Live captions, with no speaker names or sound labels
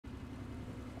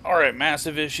Alright,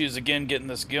 massive issues again getting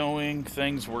this going.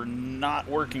 Things were not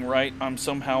working right. I'm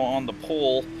somehow on the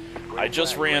pole. I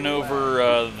just ran over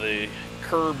the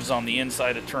curbs on the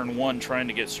inside of turn 1 trying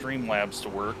to get Streamlabs to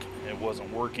work. It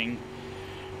wasn't working.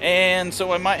 And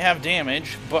so I might have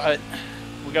damage, but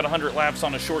we got 100 laps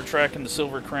on a short track in the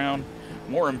Silver Crown.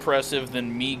 More impressive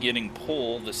than me getting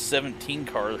pole, the 17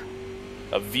 car,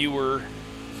 a viewer.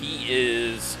 He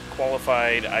is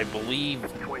qualified, I believe,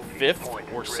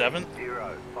 5th or 7th.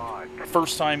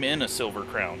 First time in a Silver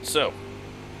Crown. So,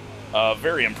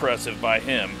 very impressive by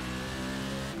him.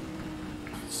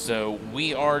 So,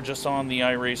 we are just on the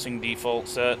iRacing default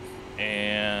set,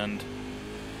 and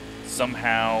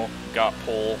somehow got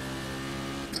pole.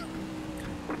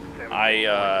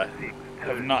 I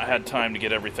have not had time to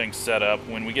get everything set up.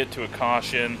 When we get to a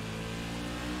caution,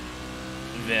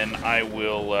 then I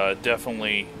will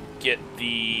definitely get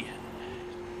the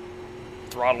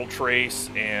throttle trace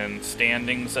and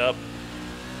standings up.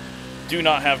 Do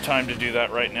not have time to do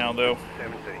that right now, though.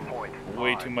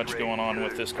 Way too much going on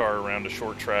with this car around a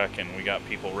short track, and we got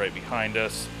people right behind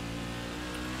us.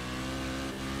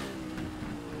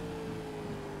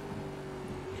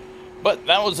 But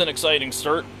that was an exciting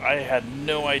start. I had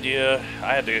no idea.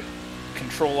 I had to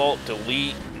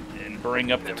Control-Alt-Delete and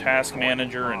bring up the task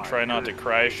manager and try not to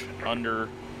crash under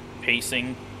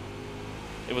pacing.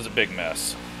 It was a big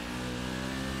mess.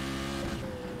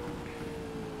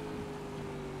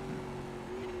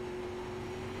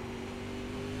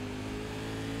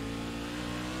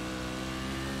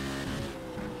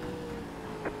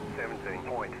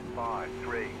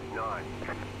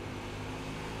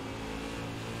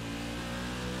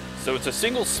 So it's a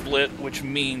single split, which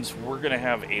means we're going to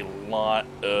have a lot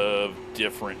of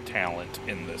different talent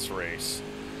in this race.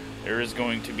 There is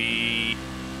going to be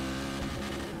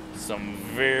some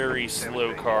very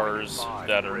slow cars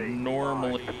that are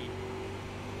normally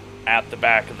at the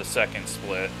back of the second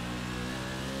split.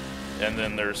 And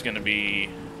then there's going to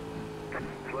be...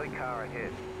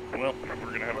 Well, we're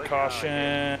going to have a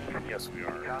caution. Yes, we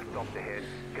are.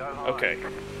 Okay.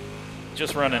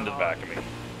 Just run into the back of me.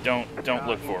 Don't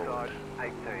look forward.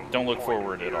 Don't look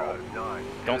forward at all.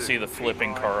 Don't see the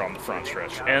flipping car on the front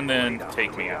stretch. And then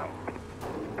take me out.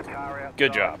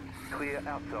 Good job. Clear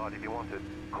outside if you want it.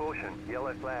 Caution,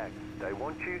 yellow flag. They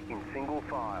want you in single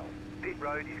file. Pit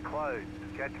road is closed.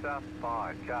 Catch up,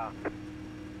 5 car.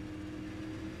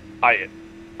 I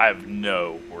have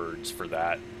no words for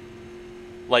that.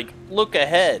 Like, look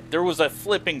ahead. There was a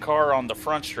flipping car on the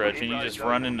front stretch, and you just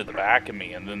run into the back of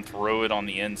me and then throw it on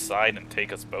the inside and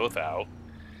take us both out.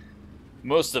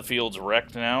 Most of the field's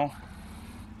wrecked now.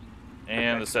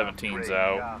 And the 17's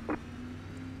out.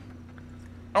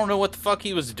 I don't know what the fuck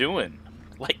he was doing.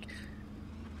 Like,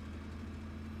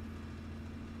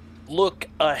 look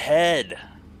ahead.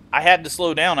 I had to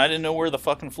slow down. I didn't know where the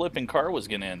fucking flipping car was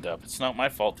going to end up. It's not my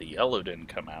fault the yellow didn't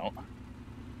come out.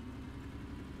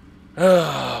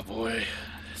 Oh boy,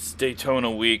 it's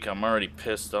Daytona week. I'm already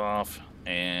pissed off,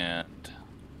 and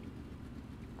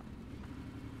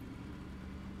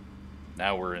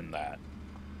now we're in that.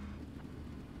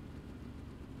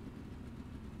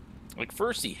 Like,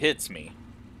 first he hits me,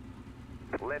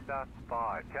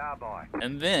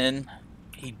 and then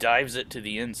he dives it to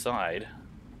the inside.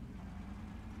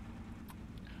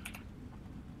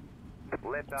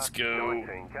 Let's go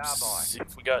see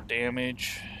if we got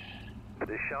damage.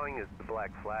 They're showing us the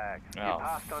black flag. You Oh,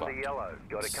 passed under fuck. yellow.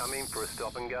 Got to come in for a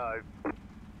stop and go.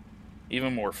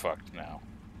 Even more fucked now.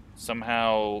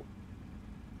 Somehow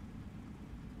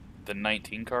the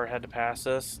 19 car had to pass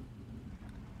us.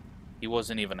 He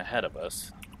wasn't even ahead of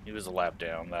us. He was a lap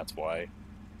down, that's why.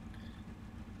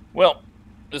 Well,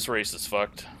 this race is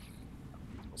fucked.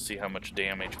 We'll see how much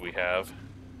damage we have.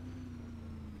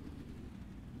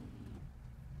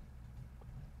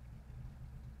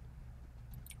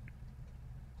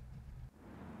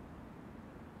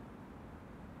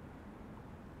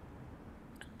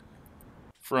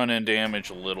 Front end damage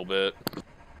a little bit.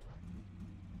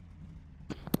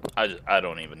 I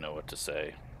don't even know what to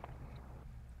say.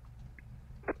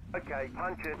 Okay,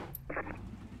 punch it.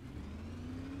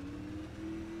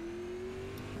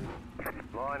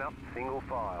 Line up, single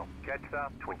file. Catch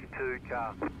up, 22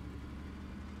 car.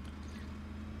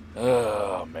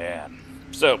 Oh man.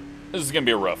 So, this is gonna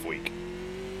be a rough week.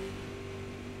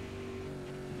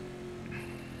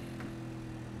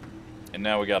 And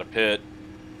now we got a pit.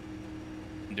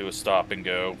 Do a stop and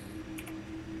go.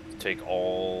 Take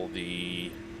all the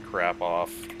crap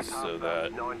off so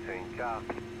that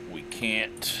we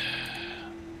can't.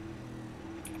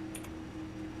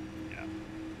 Yeah.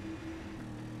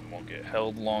 Won't get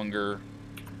held longer.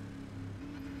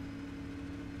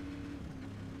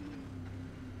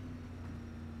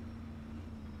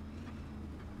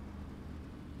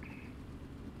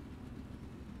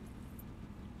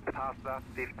 Past the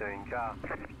 15 car.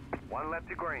 1 lap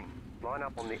to green. Line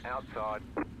up on the outside.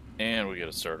 And we get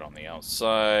a start on the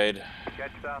outside.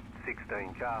 Catch the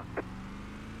 16 car.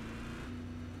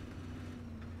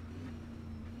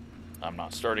 I'm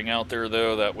not starting out there,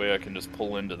 though. That way I can just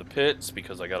pull into the pits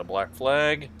because I got a black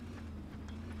flag.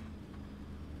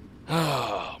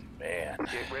 Oh, man.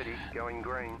 Get ready, going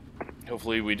green.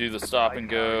 Hopefully we do the stop and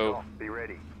go. Be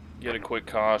ready. Get a quick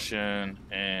caution,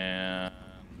 and...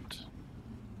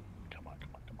 Come on, come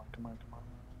on, come on, come on, come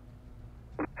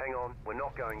on. Hang on, we're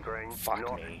not going green. Fuck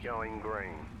not me. Going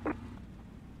green.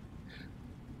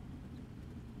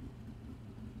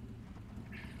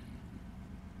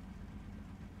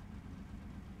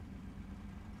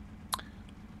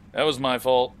 That was my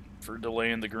fault for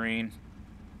delaying the green.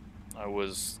 I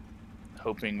was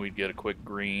hoping we'd get a quick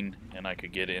green and I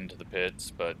could get into the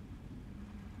pits, but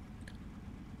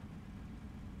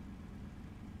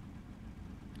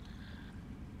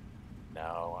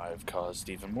now I've caused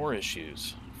even more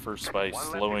issues. First by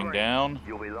slowing down,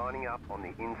 You'll be lining up on the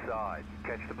inside.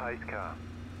 Catch the pace car.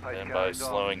 Pace and car by is off.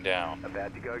 slowing down.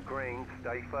 About to go green.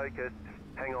 Stay focused.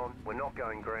 Hang on, we're not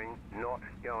going green. Not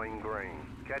going green.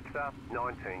 Catch the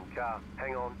 19 car.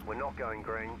 Hang on, we're not going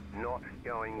green. Not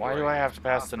going Why green. do I have to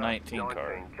pass the Past 19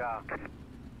 car? car.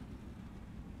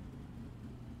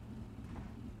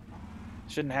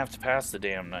 Shouldn't have to pass the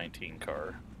damn 19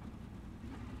 car.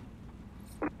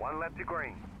 1 lap to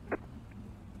green.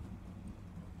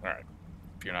 Alright.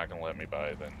 If you're not going to let me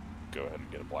by, then go ahead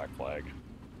and get a black flag.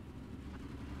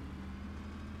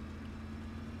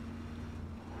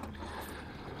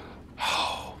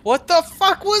 What the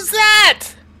fuck was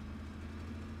that?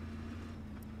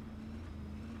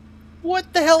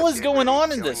 What the hell is going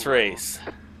on in this race?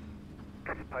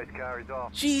 Pace car is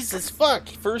off. Jesus fuck.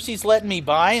 First he's letting me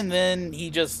by, and then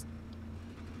he just...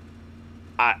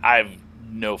 I have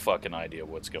no fucking idea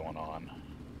what's going on.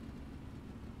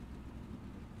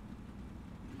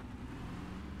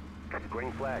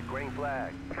 Green flag, green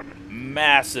flag.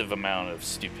 Massive amount of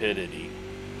stupidity.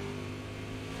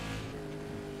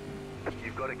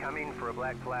 You've got to come in for a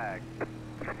black flag.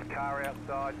 Car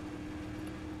outside.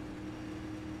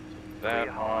 That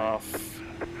Clear high. off.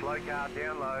 Slow car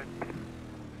down low.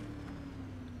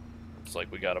 Looks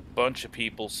like we got a bunch of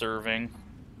people serving.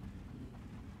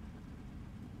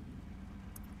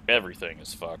 Everything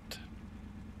is fucked.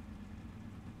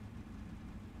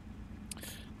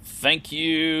 Thank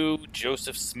you,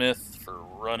 Joseph Smith, for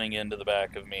running into the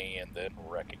back of me and then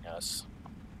wrecking us.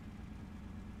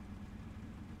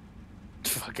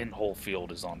 Fucking whole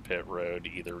field is on pit road,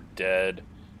 either dead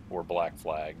or black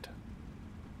flagged.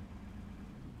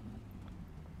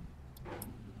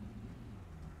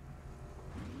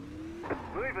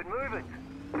 Move it, move it.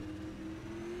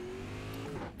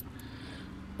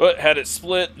 But had it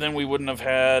split, then we wouldn't have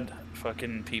had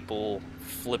fucking people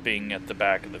flipping at the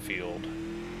back of the field.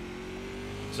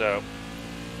 So,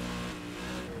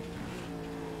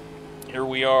 here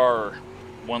we are,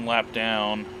 1 lap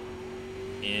down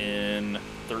in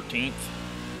 13th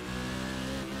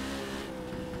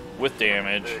with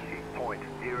damage.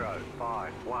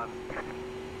 30.051.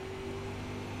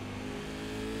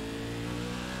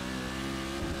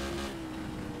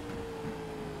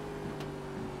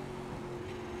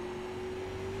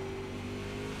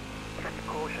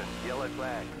 Caution, yellow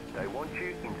flag. They want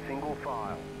you in single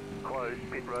file. Closed,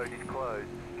 pit road is closed.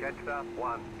 Catch the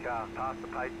 1 car. Pass the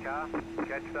pace car.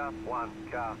 Catch the 1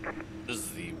 car. This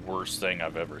is the worst thing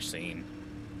I've ever seen.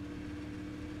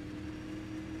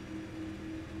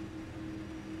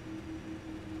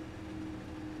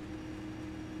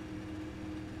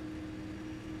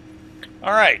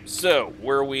 Alright, so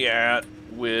where are we at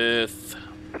with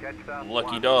Catch the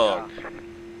Lucky 1 Dog? car.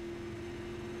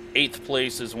 8th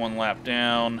place is 1 lap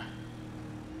down.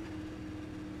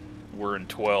 We're in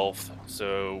 12th,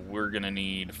 so we're going to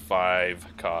need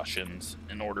 5 cautions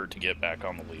in order to get back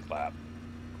on the lead lap.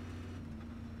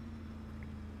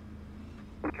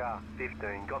 Car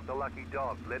 15 got the Lucky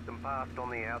Dog. Let them pass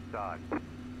on the outside.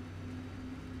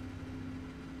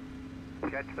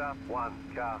 Catch the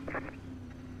 1 car.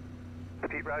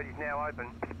 Pit road is now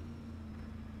open.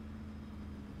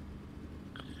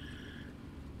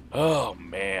 Oh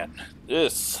man,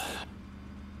 this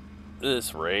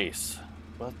race.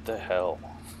 What the hell?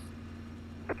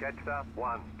 Catch the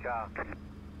 1 car.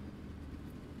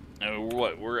 And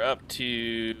we're up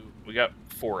to, we got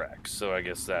 4x, so I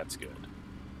guess that's good.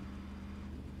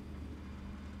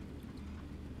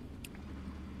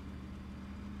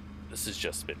 This has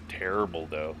just been terrible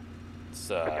though.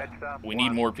 It's, we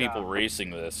need more people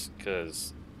racing this,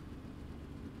 because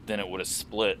then it would have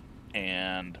split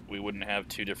and we wouldn't have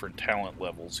 2 different talent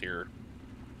levels here.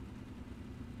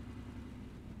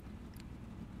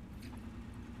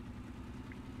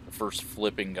 the first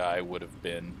flipping guy would have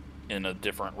been in a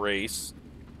different race,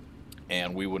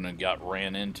 and we wouldn't have got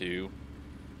ran into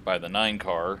by the 9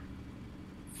 car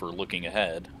for looking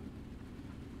ahead.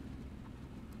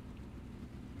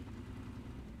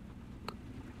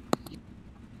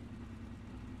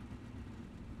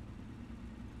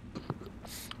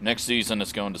 Next season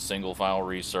it's going to single file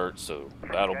research, so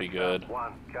that'll be good.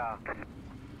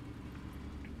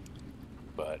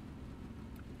 But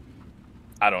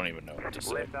I don't even know what to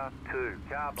say.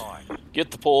 Get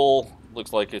the pole.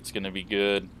 Looks like it's going to be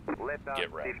good.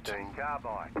 Get wrecked.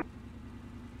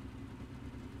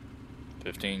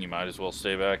 15, you might as well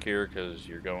stay back here because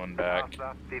you're going back.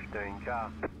 15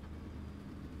 car.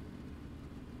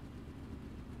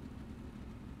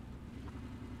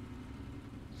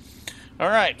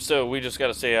 Alright, so we just got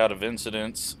to stay out of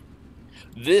incidents.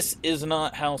 This is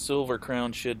not how Silver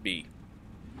Crown should be.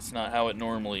 It's not how it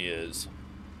normally is.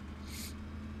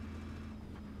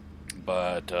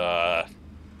 But,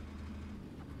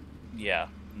 yeah,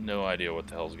 no idea what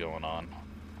the hell's going on.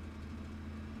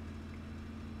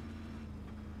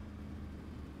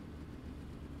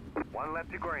 One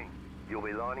lap to green. You'll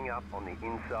be lining up on the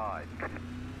inside.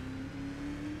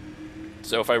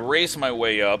 So if I race my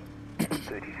way up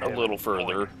a little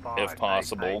further, if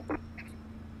possible,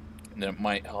 then it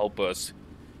might help us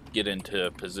get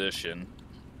into position.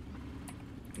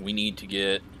 We need to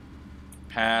get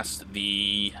past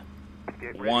the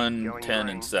 1, 10,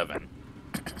 and 7.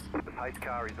 The pace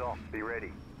car is off. Be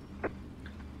ready.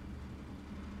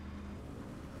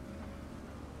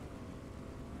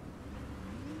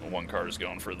 One car is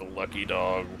going for the lucky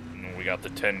dog, and we got the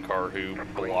 10 car who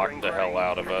blocked the hell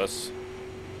out of us.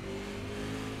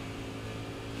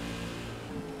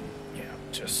 Yeah,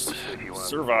 just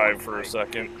survive for a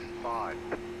second. 5.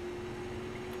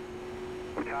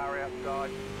 Car outside.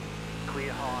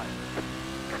 Clear high.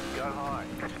 Go high.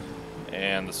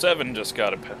 And the 7 just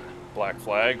got a black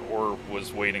flag, or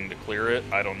was waiting to clear it,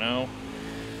 I don't know.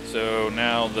 So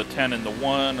now the 10 and the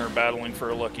 1 are battling for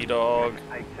a lucky dog.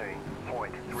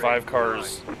 5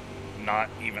 cars not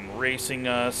even racing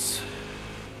us,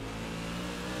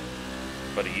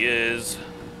 but he is.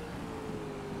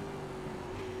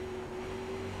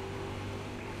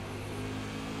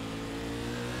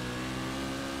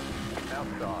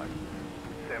 Outside.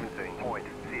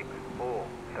 17.64.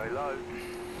 Stay low.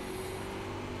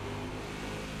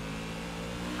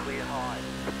 Clear high.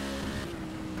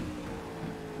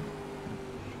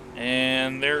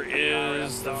 And there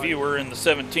is the viewer in the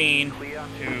 17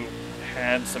 who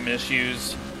had some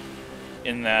issues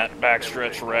in that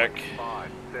backstretch wreck,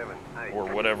 or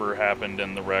whatever happened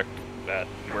in the wreck that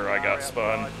where I got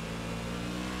spun.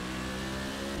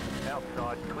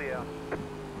 Outside clear.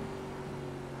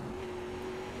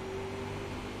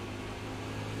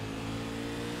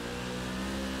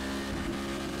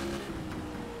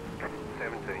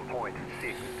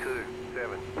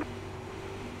 .627.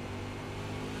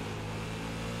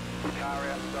 Car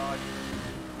outside.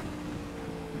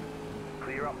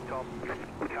 Clear up top.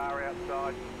 Car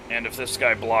outside. And if this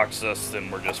guy blocks us,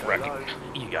 then we're just wrecking.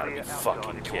 You gotta be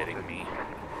fucking kidding me.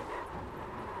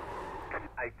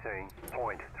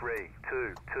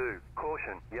 18.322.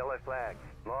 Caution. Yellow flag.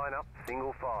 Line up.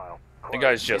 Single file. The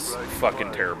guy's just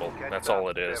fucking terrible. That's all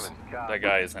it is. That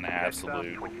guy is an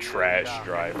absolute trash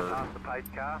driver.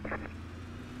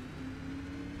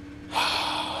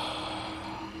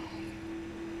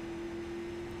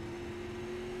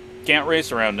 Can't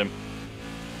race around him.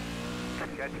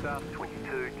 Catch up,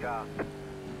 22 car.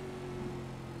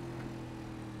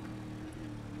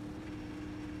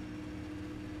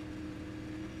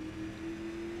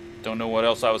 Don't know what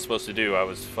else I was supposed to do. I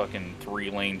was fucking 3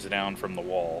 lanes down from the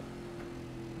wall.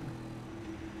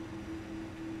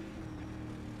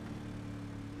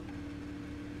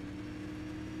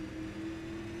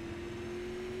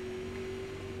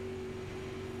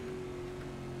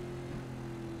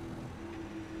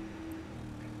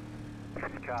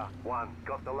 Car 1,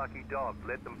 got the lucky dog.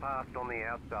 Let them pass on the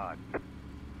outside.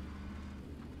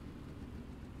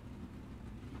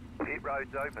 Pit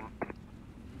road's open.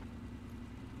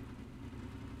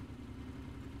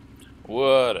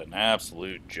 What an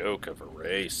absolute joke of a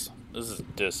race. This is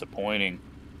disappointing.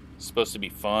 It's supposed to be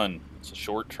fun. It's a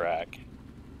short track.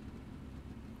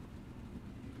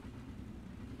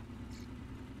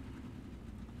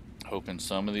 Hoping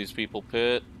some of these people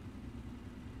pit.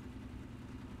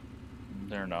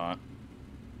 They're not.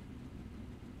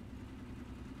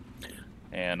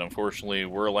 And unfortunately,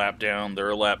 we're a lap down, they're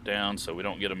a lap down, so we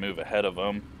don't get a move ahead of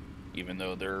them, even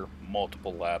though they're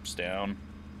multiple laps down.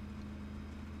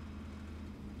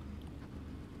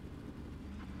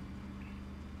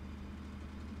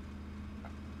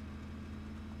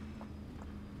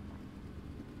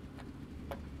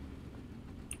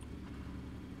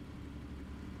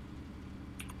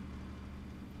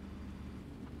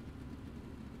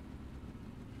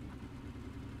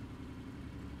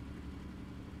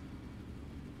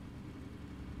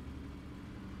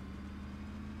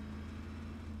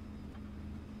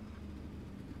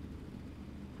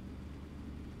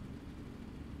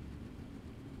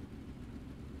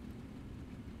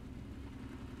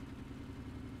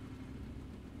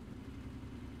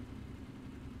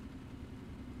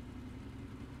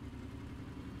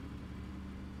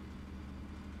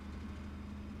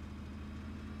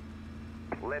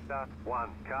 Letter 1,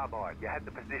 carbide. You had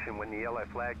the position when the yellow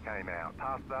flag came out.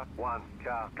 Past the 1,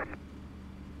 car.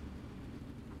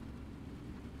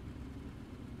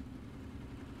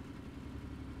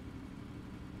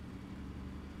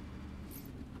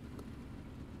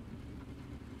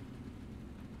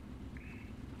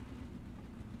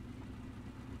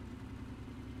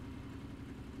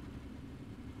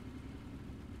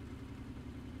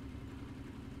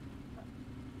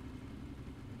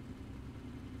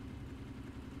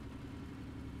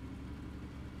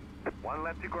 One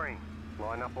lap to green.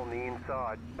 Line up on the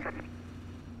inside.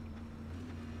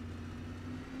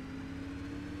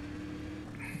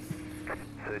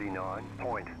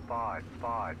 .55.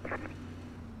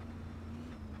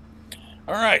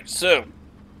 Alright, so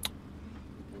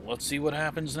let's see what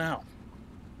happens now.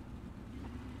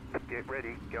 Get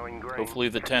ready, going green. Hopefully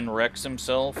the 10 wrecks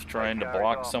himself trying to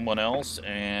block someone else,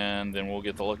 and then we'll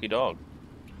get the lucky dog.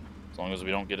 As long as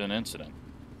we don't get an incident.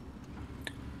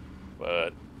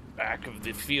 But back of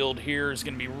the field here is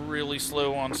going to be really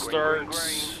slow on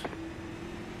starts.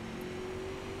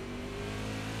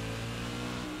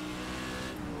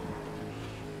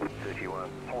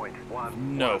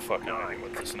 No fucking idea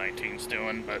what this 19's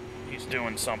doing, but he's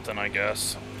doing something, I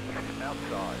guess.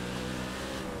 Outside.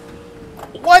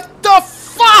 What the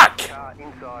fuck?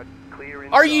 Inside, clear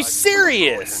inside. Are you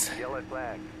serious?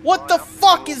 What the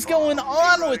fuck is going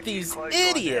on with these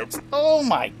idiots? Oh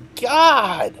my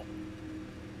god.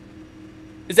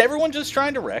 Is everyone just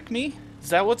trying to wreck me? Is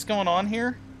that what's going on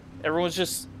here? Everyone's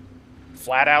just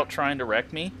flat out trying to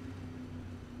wreck me?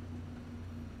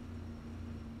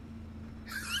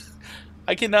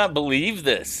 I cannot believe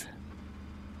this.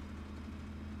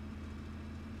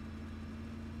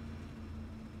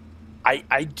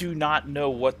 I do not know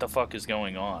what the fuck is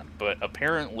going on, but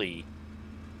apparently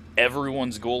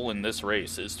everyone's goal in this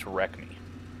race is to wreck me.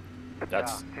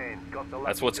 That's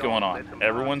what's going on.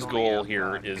 Everyone's goal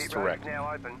here is to wreck me.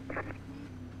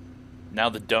 Now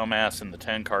the dumbass in the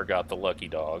 10 car got the lucky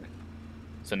dog.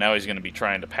 So now he's going to be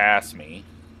trying to pass me.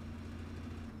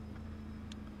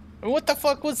 What the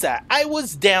fuck was that? I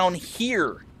was down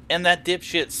here, and that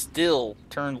dipshit still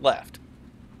turned left.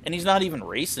 And he's not even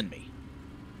racing me.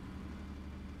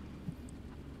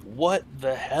 What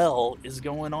the hell is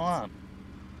going on?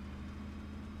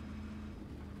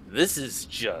 This is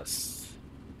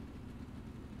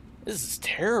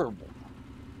terrible.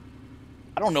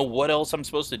 I don't know what else I'm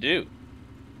supposed to do.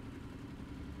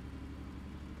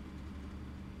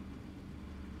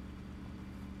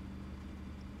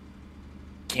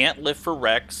 Can't lift for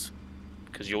wrecks,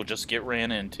 because you'll just get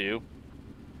ran into.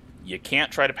 You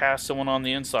can't try to pass someone on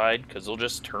the inside, because they'll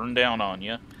just turn down on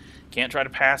you. Can't try to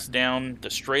pass down the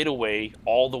straightaway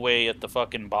all the way at the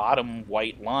fucking bottom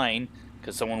white line,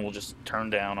 because someone will just turn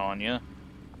down on you.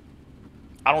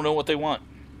 I don't know what they want.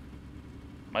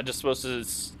 Am I just supposed to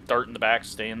start in the back,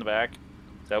 stay in the back?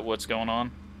 Is that what's going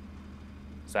on?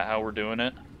 Is that how we're doing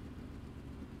it?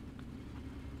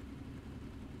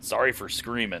 Sorry for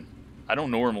screaming. I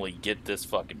don't normally get this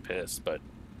fucking pissed, but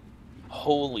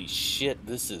holy shit,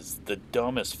 this is the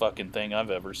dumbest fucking thing I've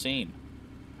ever seen.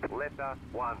 Letter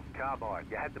 1, carbide.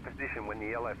 You had the position when the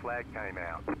yellow flag came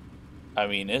out. I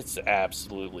mean, it's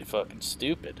absolutely fucking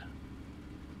stupid.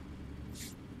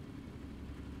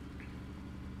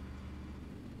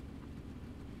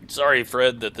 Sorry,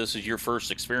 Fred, that this is your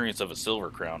first experience of a Silver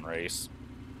Crown race.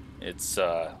 It's,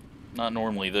 not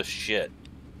normally this shit.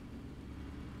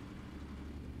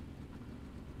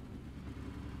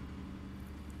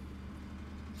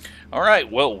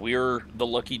 Alright, well, we're the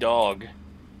lucky dog,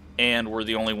 and we're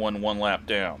the only one lap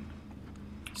down.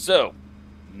 So,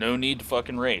 no need to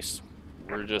fucking race.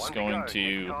 We're just going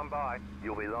to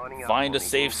find a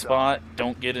safe spot,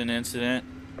 don't get an incident,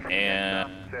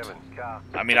 and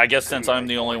I mean, I guess since I'm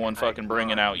the only one fucking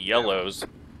bringing out yellows,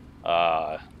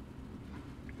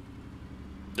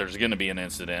 there's gonna be an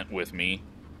incident with me,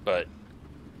 but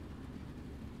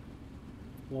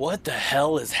what the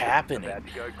hell is happening? About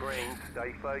to go green,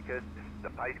 stay focused. The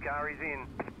pace car is in.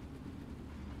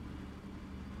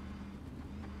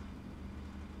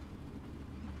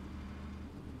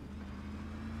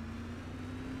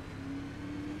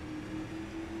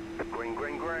 Green,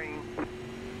 green, green.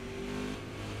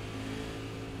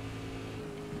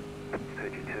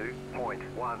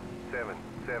 32.177.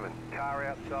 Car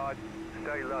outside.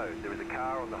 Stay low. There is a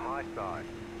car on the high side.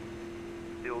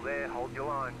 Still there. Hold your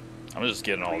line. I'm just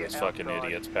getting all these fucking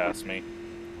idiots past me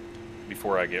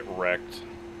before I get wrecked.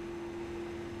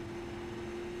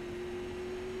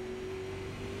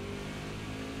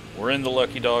 We're in the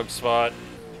lucky dog spot.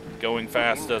 Going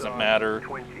fast doesn't matter.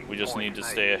 We just need to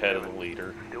stay ahead of the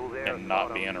leader and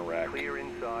not be in a wreck.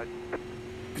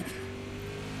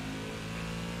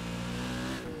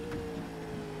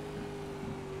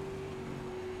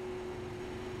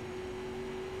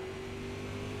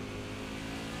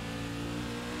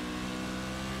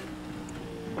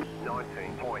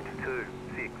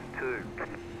 19.262.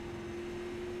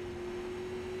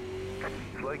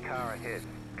 Slow car ahead.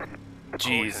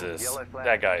 Jesus,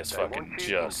 that guy is fucking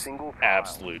just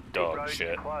absolute dog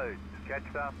shit.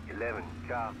 Catch up, 11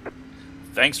 car.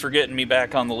 Thanks for getting me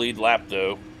back on the lead lap,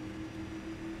 though.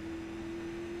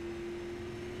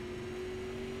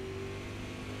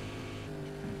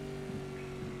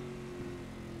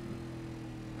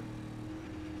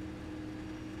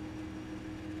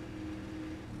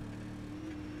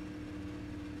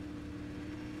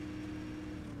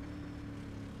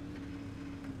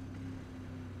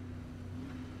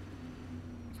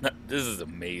 This is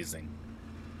amazing.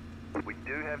 We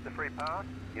do have the free pass.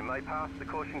 You may pass the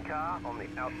caution car on the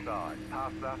outside.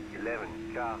 Pass the 11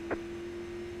 car.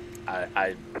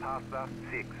 I Pass the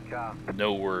 6 car.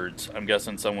 no words. I'm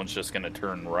guessing someone's just going to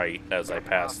turn right as I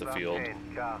pass the field.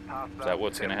 10 car. Pass Is that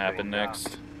what's going to happen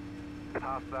next?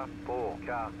 Pass the 4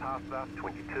 car. Pass the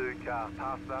 22 car.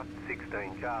 Pass the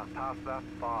 16 car. Pass the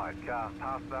 5 car.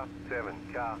 Pass the 7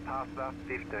 car. Pass the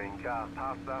 15 car.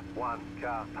 Pass the 1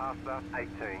 car. Pass the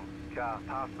 18 car.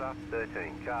 Pass the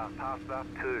 13 car. Pass the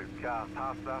 2 car.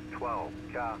 Pass the 12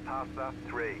 car. Pass the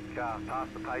 3 car. Pass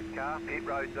the pace car. Pit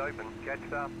road's open. Catch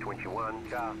the 21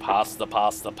 car. Pasta.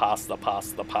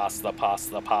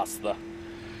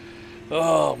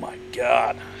 Oh my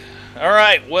god.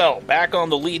 Alright, well, back on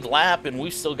the lead lap, and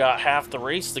we've still got half the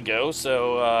race to go,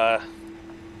 so,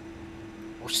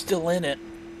 we're still in it.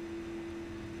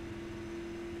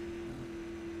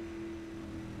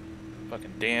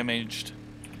 Fucking damaged.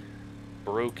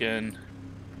 Broken.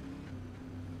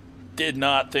 Did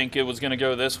not think it was going to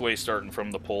go this way starting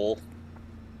from the pole.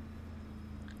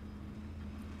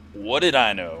 What did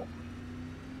I know?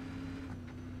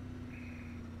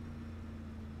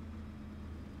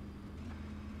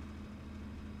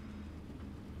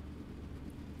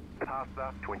 Pass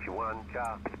the 21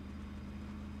 car.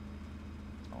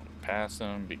 I'll pass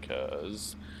him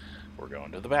because we're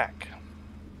going to the back.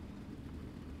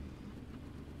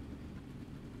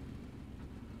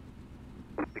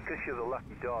 Because you're the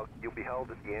lucky dog, you'll be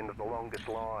held at the end of the longest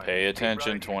line. Pay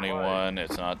attention, Pit road is 21.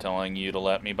 It's not telling you to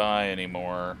let me by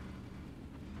anymore.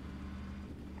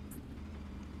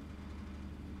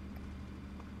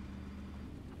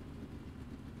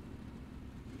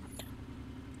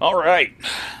 All right.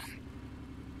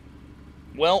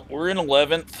 Well, we're in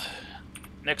 11th.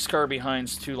 Next car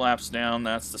behind's 2 laps down.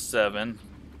 That's the 7.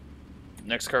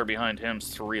 Next car behind him's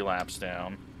 3 laps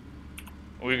down.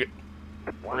 We're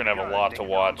going to have a lot to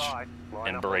watch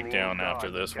and break down after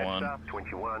this one,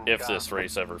 if this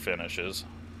race ever finishes.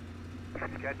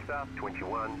 Catch up,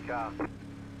 21 car.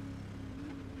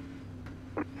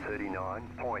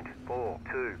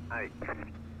 39.428.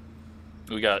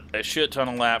 We got a shit ton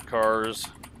of lap cars,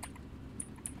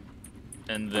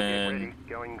 and then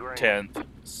 10th,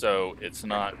 so it's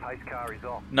not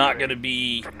going to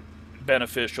be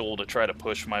beneficial to try to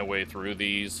push my way through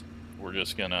these. We're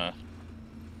just going to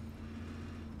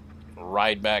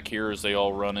ride back here as they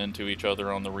all run into each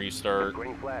other on the restart.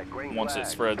 Once it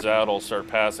spreads out, I'll start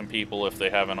passing people if they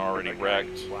haven't already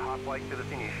wrecked. We're halfway to the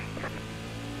finish.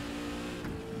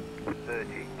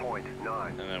 30.9.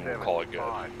 And then we'll call it good.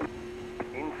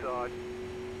 Inside.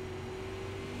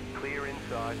 Clear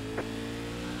inside.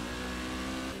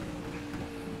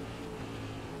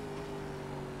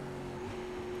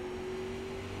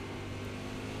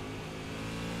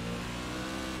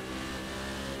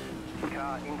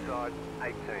 Car inside,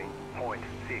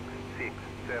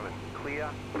 18.667. Clear.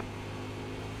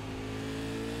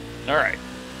 Alright.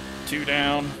 2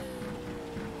 down.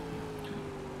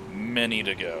 Many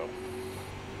to go.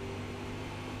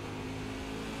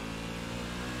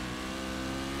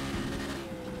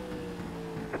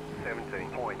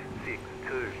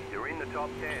 You're in the top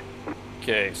 10.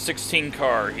 Okay, 16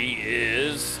 car. He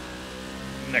is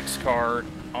next car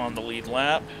on the lead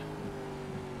lap.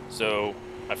 So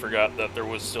I forgot that there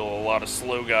was still a lot of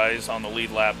slow guys on the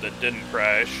lead lap that didn't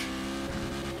crash.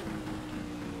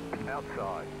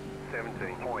 Outside,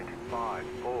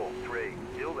 17.543.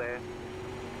 Still there.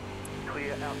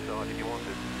 Clear outside if you want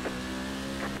it.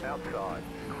 Outside,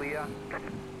 clear.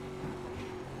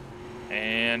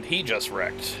 And he just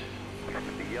wrecked.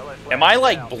 Am I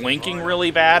like blinking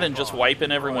really bad and just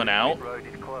wiping everyone out?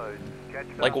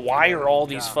 Like, why are all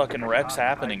these fucking wrecks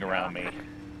happening around me?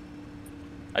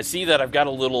 I see that I've got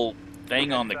a little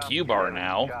thing on the Q bar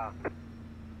now.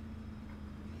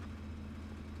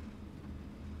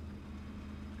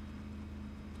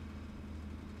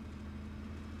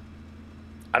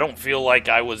 I don't feel like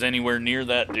I was anywhere near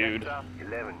that dude.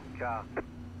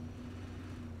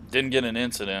 Didn't get an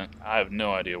incident. I have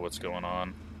no idea what's going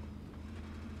on.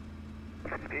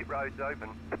 Pit road's open.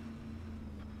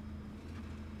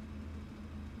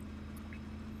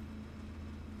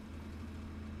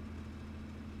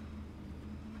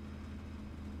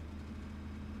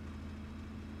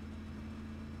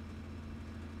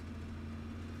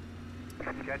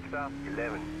 Catch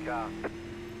 11 car.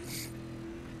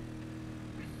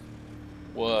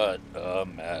 What a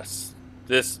mess.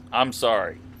 I'm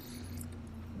sorry.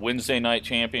 Wednesday night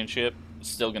championship is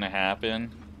still going to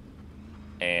happen.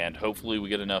 And hopefully we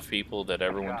get enough people that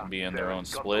everyone can be in their own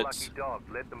splits.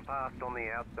 Let them pass on the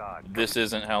outside. This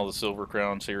isn't how the Silver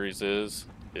Crown Series is.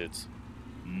 It's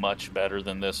much better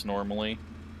than this normally.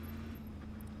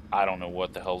 I don't know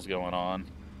what the hell's going on.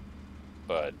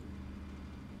 But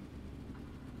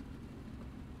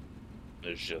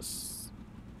there's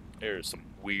some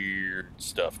weird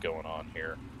stuff going on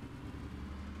here.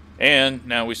 And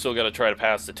now we still got to try to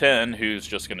pass the 10, who's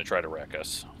just going to try to wreck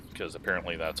us. Because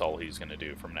apparently that's all he's going to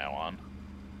do from now on.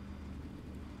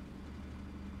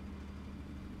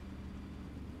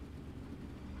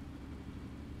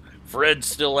 Fred's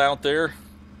still out there,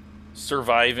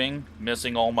 surviving,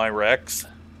 missing all my wrecks.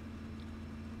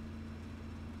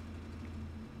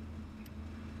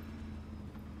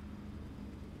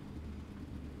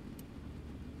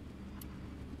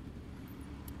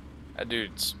 That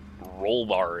dude's roll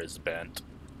bar is bent.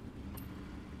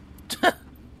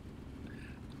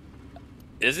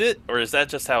 Is it? Or is that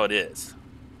just how it is?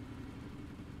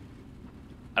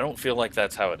 I don't feel like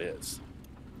that's how it is.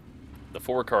 The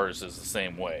 4 cars is the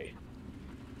same way.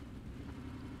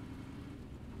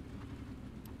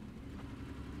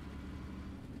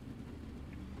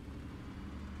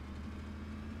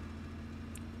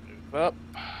 Move up.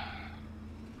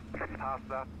 Past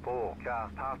the 4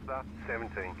 car. Past the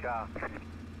 17 car.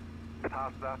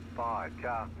 Past the 5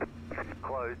 car.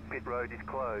 Closed. Pit road is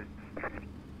closed.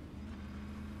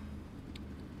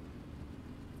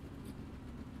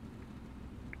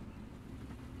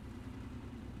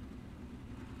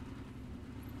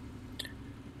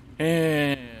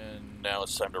 And now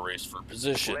it's time to race for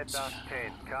positions. Red dust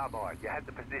 10, carbide. You had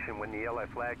the position when the yellow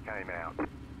flag came out.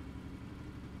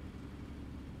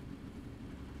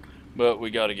 But we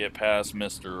got to get past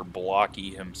Mr.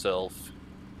 Blocky himself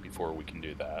before we can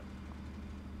do that.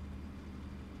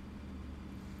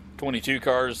 22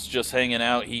 cars just hanging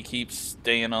out. He keeps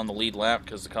staying on the lead lap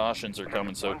because the cautions are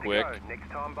coming so quick.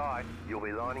 Next time by, you'll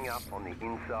be lining up on the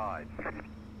inside.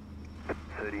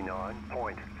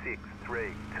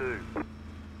 39.632.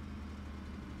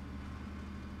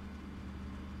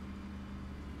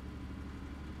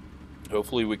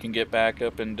 Hopefully we can get back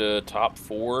up into top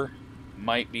 4.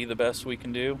 Might be the best we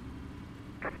can do.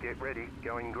 Get ready,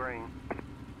 going green.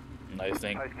 And I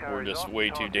think we're just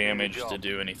way too damaged to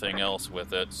do anything else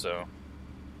with it, so.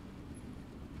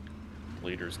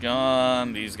 Leader's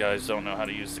gone. These guys don't know how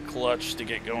to use the clutch to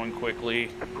get going quickly.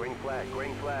 Green flag,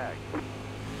 green flag.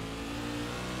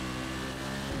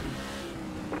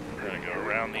 We're gonna go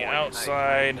around the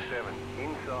outside.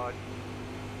 Inside.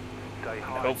 And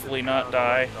hopefully not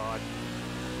die.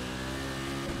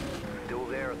 Still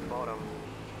there at the bottom.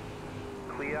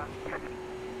 Clear.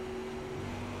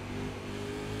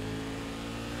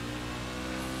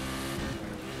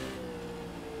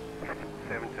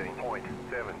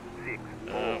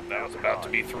 Oh, that was about to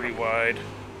be 3 wide.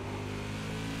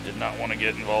 Did not want to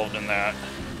get involved in that.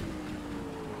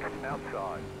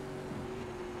 Outside.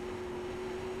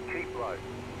 Keep low.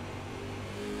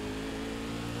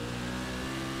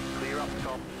 Clear up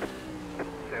top.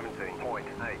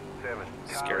 17.87.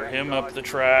 Scare him up the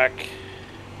track.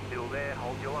 Still there,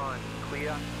 hold your line.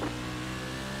 Clear.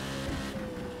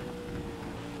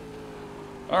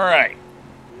 Alright.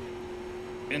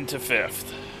 Into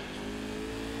 5th.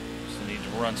 Just need to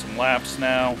run some laps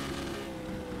now.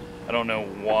 I don't know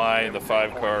why the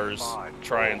 5 car's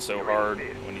trying so hard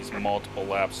when he's multiple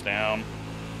laps down.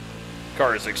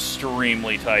 Car is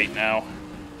extremely tight now.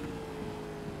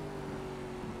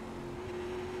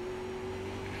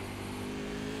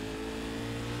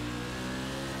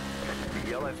 The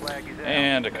yellow flag is out.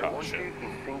 And a They want caution. you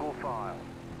in single file.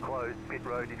 Closed. Pit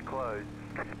road is closed.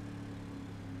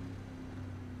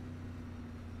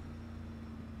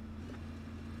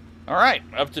 Alright,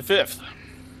 up to 5th.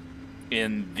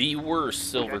 In the worst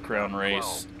Silver Crown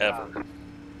race ever.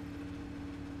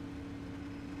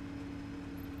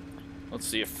 Let's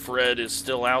see if Fred is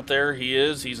still out there. He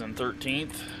is. He's in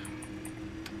 13th.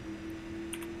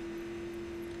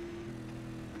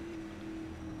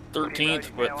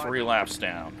 But 3 laps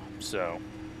down. So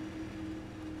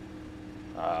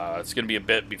it's going to be a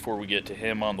bit before we get to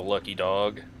him on the lucky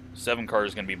dog. 7 car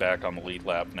is going to be back on the lead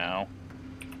lap now.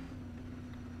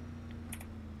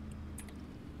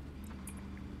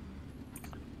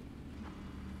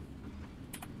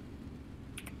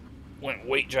 Went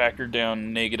weight jacker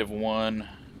down -1.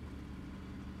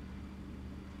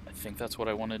 I think that's what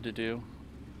I wanted to do.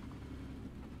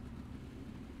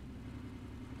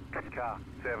 Car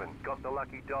 7, got the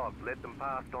lucky dog. Let them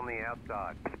past on the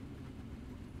outside.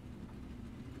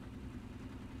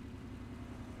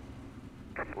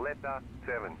 Letter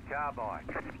 7, car by.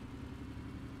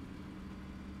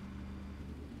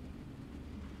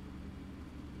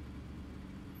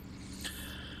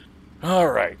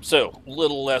 Alright, so, a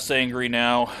little less angry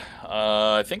now.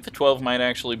 I think the 12 might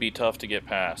actually be tough to get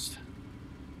past.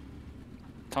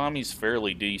 Tommy's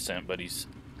fairly decent, but he's,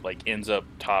 like, ends up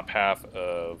top half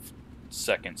of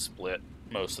second split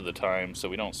most of the time, so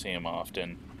we don't see him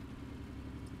often.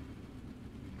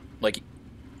 Like,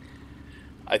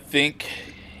 I think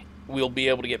we'll be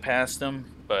able to get past him,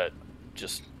 but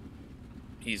just,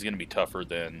 he's going to be tougher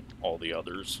than all the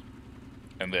others.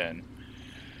 And then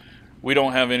we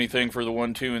don't have anything for the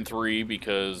 1, 2, and 3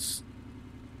 because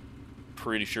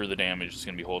pretty sure the damage is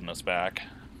going to be holding us back.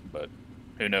 But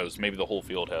who knows? Maybe the whole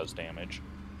field has damage.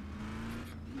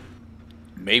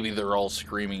 Maybe they're all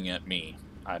screaming at me.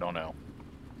 I don't know.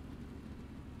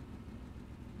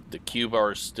 The Q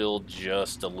bar is still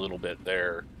just a little bit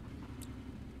there.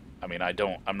 I mean,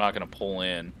 I'm not going to pull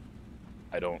in.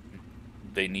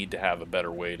 They need to have a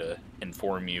better way to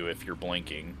inform you if you're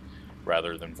blinking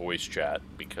rather than voice chat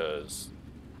because,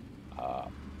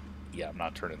 yeah, I'm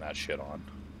not turning that shit on.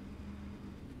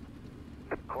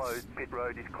 Closed, pit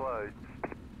road is closed.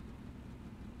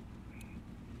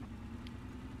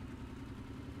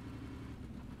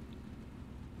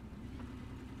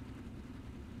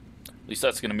 At least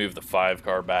that's going to move the 5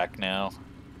 car back now.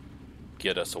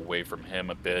 Get us away from him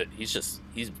a bit.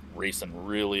 He's racing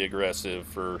really aggressive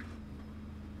for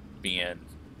being,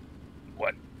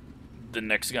 what, the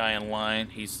next guy in line.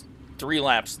 He's 3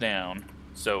 laps down,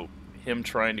 so him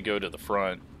trying to go to the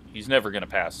front, he's never going to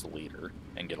pass the leader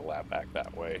and get a lap back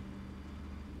that way.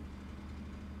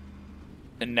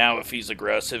 And now if he's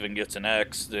aggressive and gets an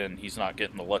X, then he's not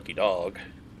getting the lucky dog,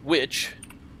 which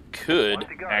could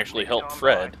actually help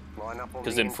Fred,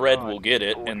 because then Fred will get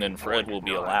it, and then Fred will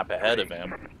be a lap ahead of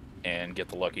him and get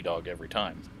the lucky dog every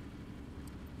time.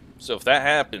 So if that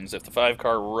happens, if the 5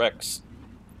 car wrecks,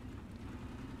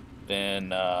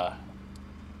 then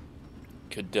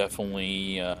could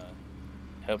definitely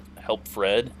help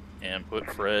Fred and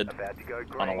put Fred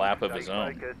on a lap of his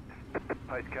own.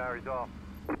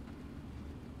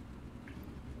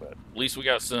 But at least we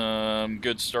got some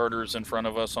good starters in front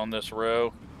of us on this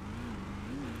row.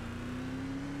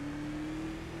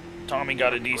 Tommy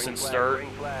got a decent start,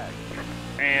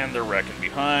 and they're wrecking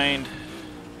behind.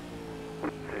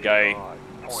 The guy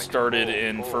started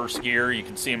in first gear. You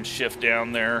can see him shift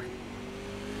down there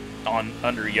on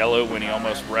under yellow when he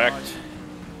almost wrecked,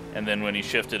 and then when he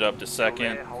shifted up to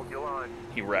second,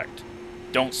 he wrecked.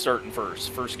 Don't start in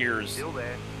first. First gear is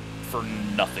for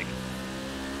nothing.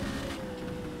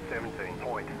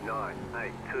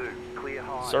 17.982, clear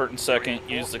high. Start in second,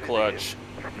 use the clutch,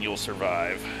 and you'll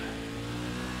survive.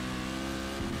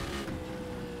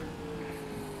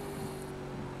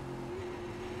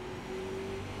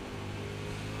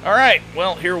 Alright,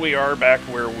 well, here we are back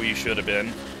where we should have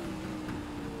been.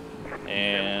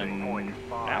 And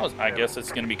now I guess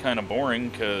it's going to be kind of boring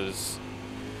because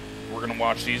we're going to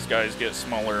watch these guys get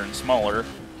smaller and smaller.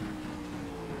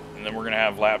 And then we're going to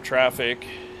have lap traffic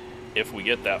if we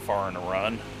get that far in a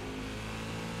run.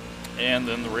 And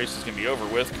then the race is going to be over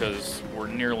with because we're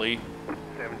nearly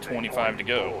 25 to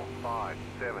go. 5,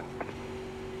 7.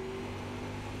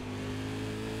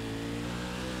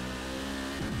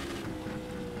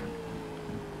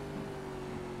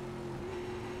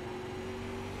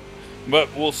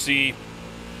 But we'll see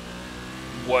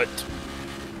what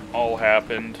all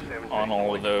happened on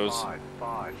all of those.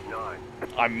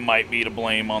 I might be to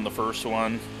blame on the first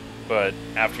one, but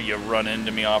after you run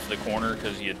into me off the corner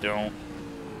because you don't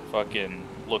fucking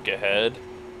look ahead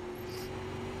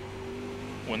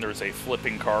when there's a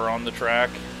flipping car on the track,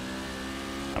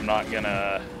 I'm not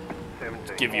gonna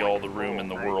give you all the room in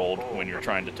the world when you're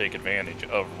trying to take advantage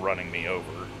of running me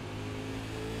over.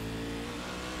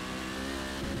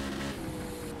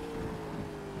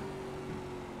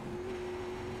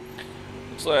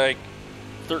 Looks like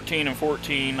 13 and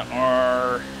 14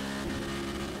 are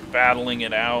battling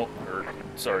it out, or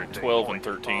sorry, 12 and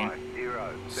 13.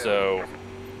 So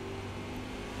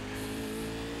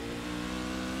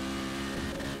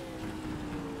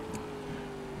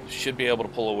should be able to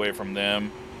pull away from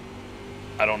them.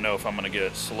 I don't know if I'm going to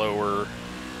get slower.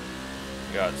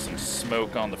 Got some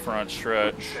smoke on the front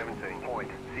stretch.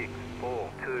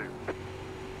 17.642.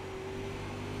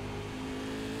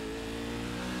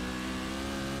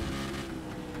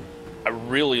 I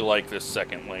really like this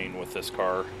second lane with this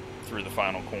car through the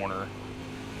final corner.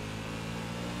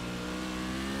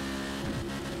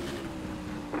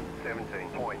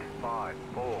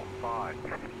 17.545.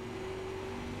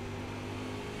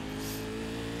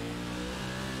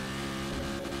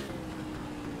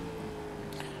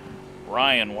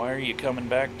 Ryan, why are you coming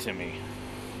back to me?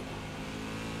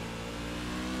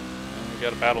 We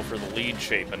got a battle for the lead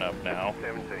shaping up now.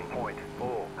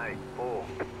 17.484.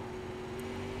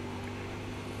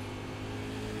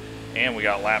 And we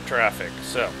got lap traffic.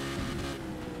 So,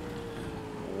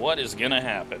 what is going to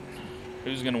happen?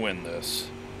 Who's going to win this?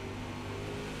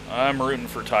 I'm rooting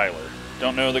for Tyler.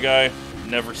 Don't know the guy.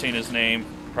 Never seen his name.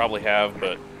 Probably have,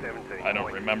 but I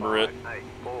don't remember it.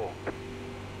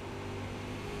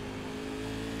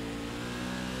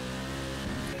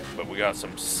 But we got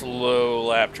some slow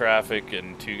lap traffic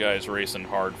and two guys racing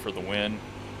hard for the win.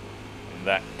 And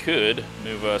that could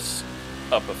move us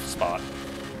up a spot.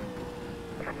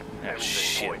 Ah,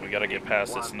 shit, we gotta get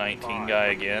past this 19 guy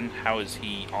again. How is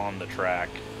he on the track?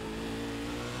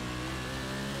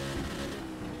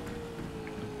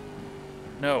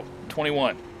 No,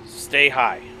 21. Stay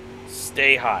high.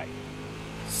 Stay high.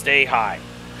 Stay high.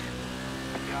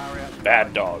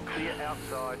 Bad dog. Clear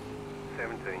outside.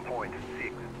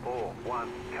 17.641.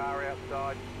 Car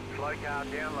outside. Slow car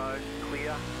down low.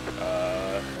 Clear.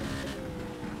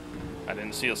 I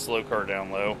didn't see a slow car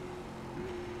down low.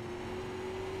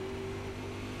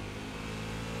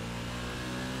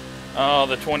 Oh,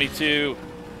 the 22.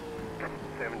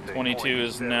 22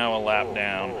 is now a lap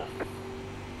down.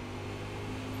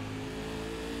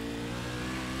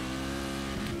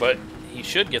 But he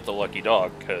should get the lucky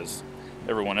dog because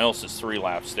everyone else is 3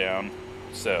 laps down.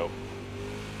 So,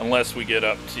 unless we get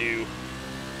up to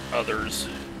others,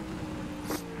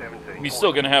 he's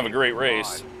still going to have a great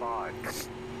race.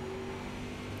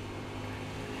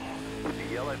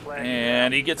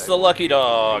 And he gets the lucky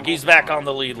dog. He's back on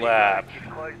the lead lap.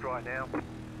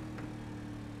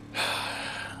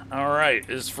 Alright,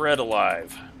 is Fred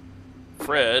alive?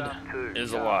 Fred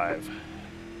is alive.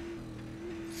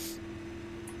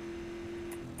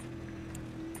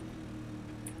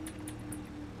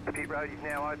 Pit road is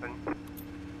now open.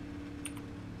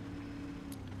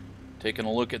 Taking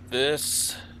a look at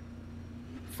this.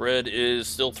 Fred is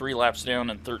still 3 laps down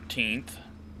in 13th.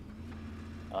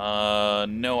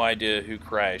 No idea who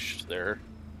crashed there.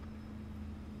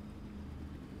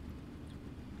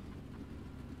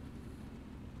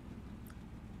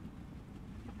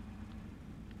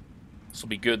 This will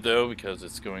be good though because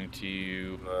it's going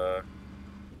to,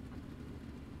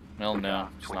 well, no,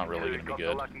 it's not really going to be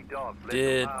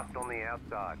good.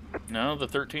 No, the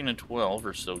 13 and 12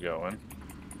 are still going.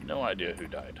 No idea who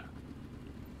died.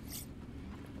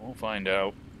 We'll find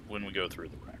out when we go through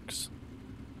the wrecks.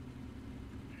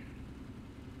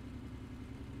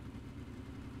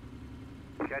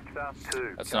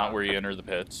 That's not where you enter the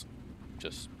pits.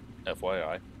 Just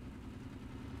FYI.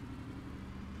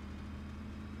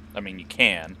 I mean, you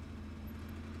can,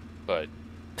 but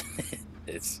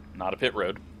it's not a pit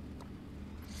road.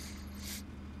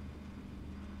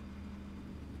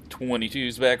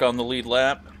 22's back on the lead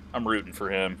lap. I'm rooting for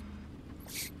him.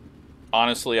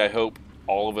 Honestly, I hope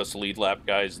all of us lead lap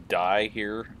guys die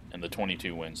here and the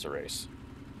 22 wins the race.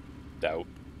 That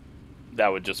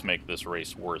would just make this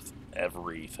race worth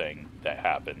everything that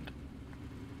happened.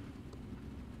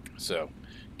 So,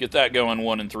 get that going,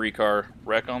 1 and 3 car.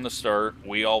 Wreck on the start.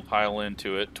 We all pile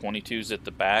into it. 22's at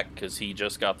the back because he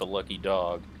just got the lucky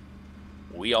dog.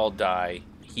 We all die.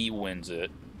 He wins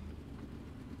it.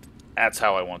 That's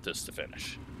how I want this to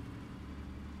finish.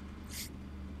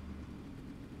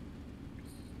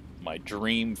 My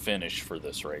dream finish for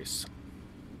this race.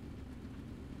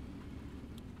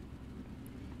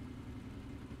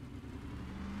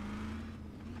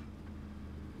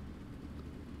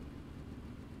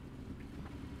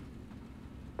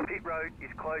 Pit road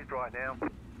is closed right now.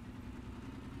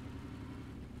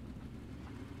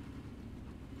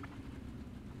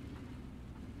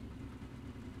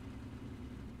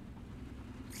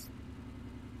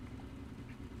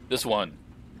 This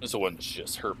one's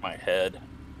just hurt my head.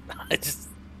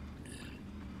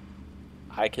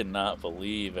 I cannot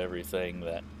believe everything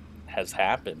that has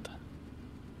happened.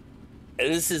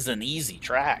 This is an easy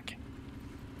track.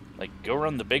 Like, go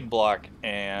run the big block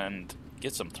and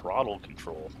get some throttle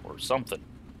control or something.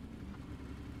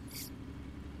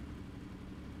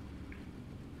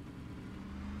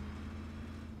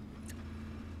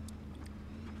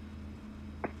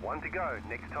 One to go.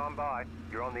 Next time by.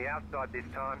 You're on the outside this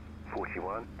time.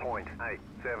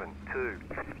 41.872.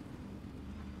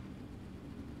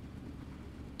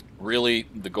 Really,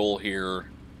 the goal here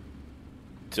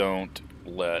don't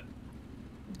let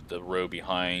the row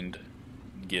behind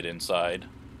get inside.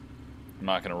 I'm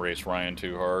not going to race Ryan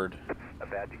too hard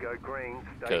About to go green.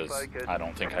 because I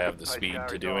don't think I have the speed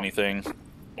to do anything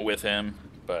with him,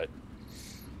 but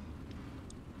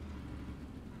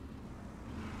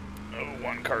oh,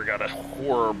 one car got a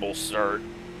horrible start.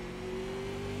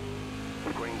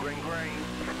 Green, green, green.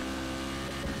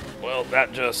 Well,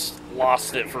 that just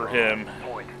lost it for him.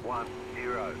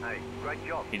 0.108. Great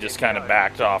job. He just kind of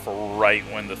backed off right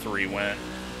when the 3 went.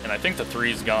 And I think the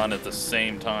 3's gone at the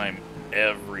same time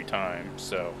every time.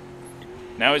 So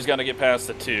now he's got to get past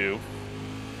the 2.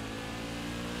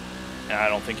 And I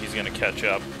don't think he's going to catch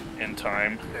up in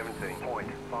time.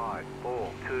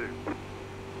 17.542.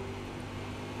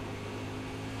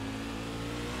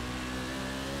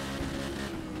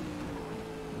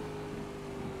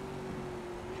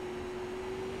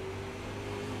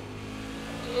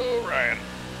 Oh, Ryan.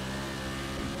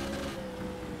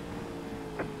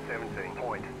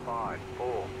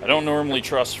 17.54. I don't normally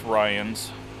trust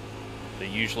Ryans. They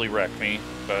usually wreck me,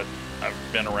 but I've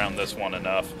been around this one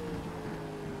enough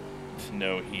to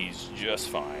know he's just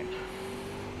fine.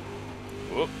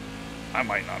 Whoop. I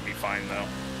might not be fine, though.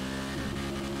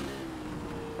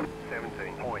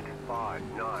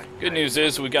 17.59. Good news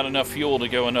is we got enough fuel to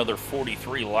go another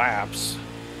 43 laps.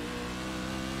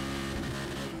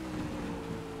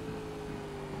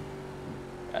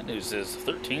 Bad news is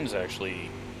 13's actually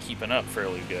keeping up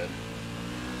fairly good.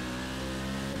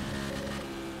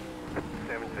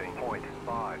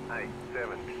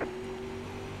 17.587.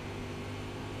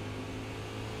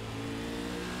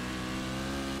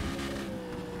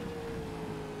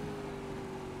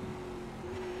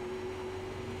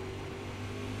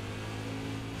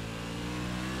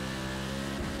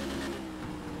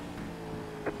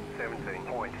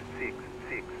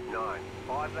 .669.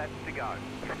 5 laps to go.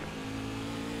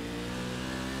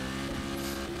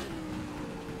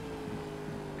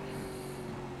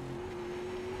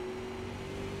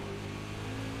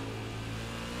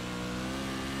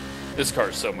 This car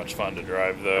is so much fun to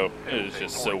drive, though. It is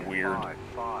just so weird.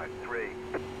 553.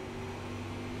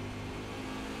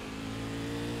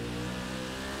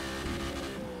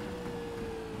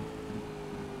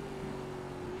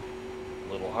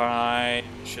 A little high.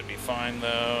 Should be fine,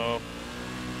 though.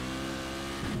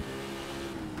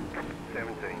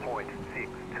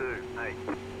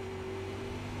 17.628.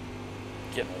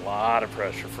 Getting a lot of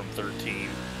pressure from 13.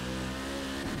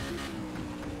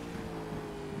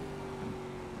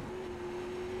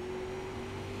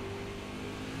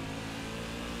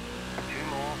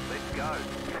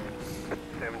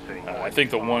 I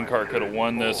think the one car could have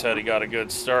won this had he got a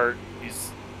good start.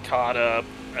 He's caught up.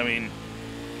 I mean,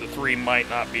 the 3 might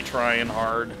not be trying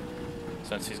hard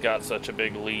since he's got such a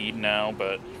big lead now,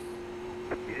 but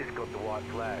You just got the white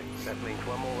flag. That means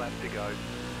one more lap to go.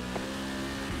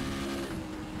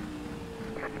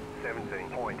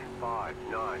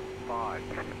 17.595.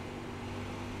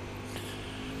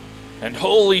 and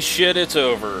holy shit, it's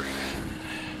over.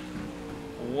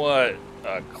 What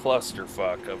a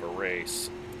clusterfuck of a race.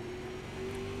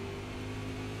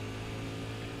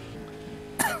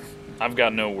 I've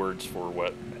got no words for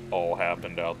what all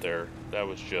happened out there. That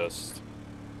was just...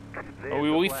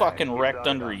 Oh, we fucking wrecked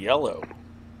under yellow.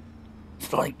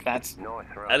 Like, that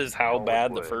is how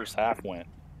bad the first half went.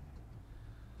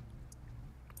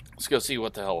 Let's go see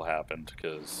what the hell happened,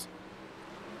 because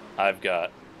I've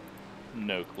got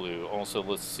no clue. Also,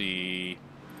 let's see...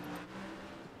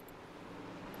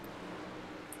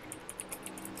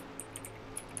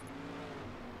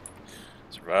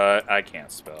 Survive. I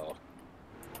can't spell.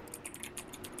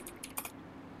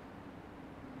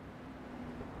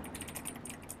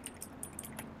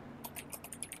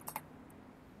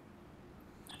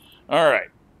 All right.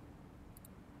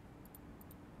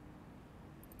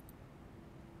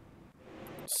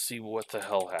 Let's see what the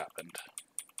hell happened.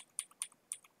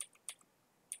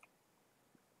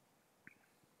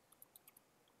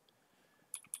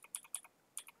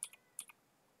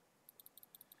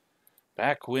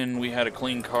 Back when we had a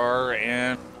clean car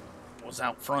and was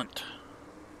out front.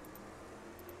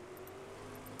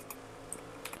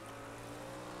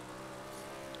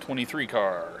 '23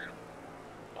 car.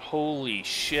 Holy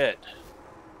shit.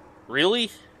 Really?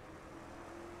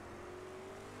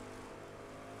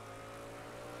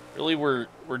 Really, we're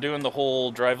doing the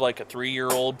whole drive like a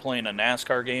 3-year-old playing a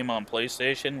NASCAR game on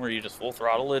PlayStation where you just full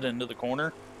throttle it into the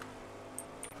corner?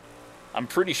 I'm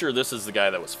pretty sure this is the guy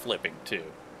that was flipping too.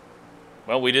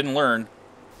 Well, we didn't learn.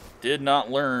 Did not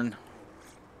learn.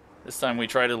 This time we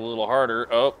tried it a little harder.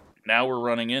 Oh, now we're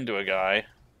running into a guy.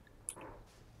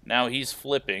 Now he's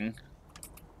flipping.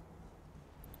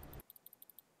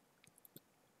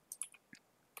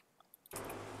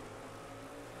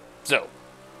 So,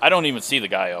 I don't even see the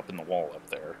guy up in the wall up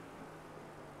there.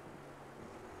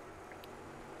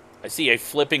 I see a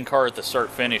flipping car at the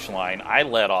start-finish line. I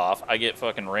let off. I get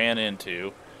fucking ran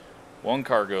into. One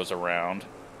car goes around.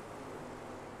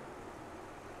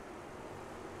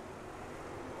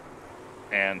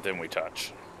 And then we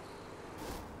touch.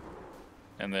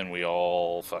 And then we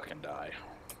all fucking die.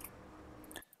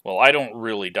 Well, I don't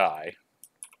really die.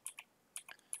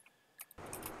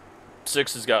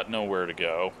 6 has got nowhere to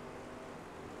go.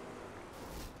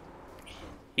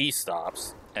 He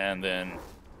stops, and then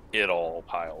it all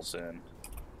piles in.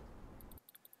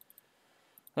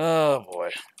 Oh boy.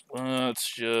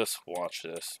 Let's just watch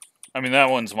this. I mean, that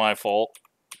one's my fault,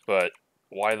 but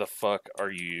why the fuck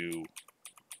are you...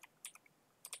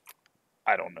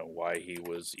 I don't know why he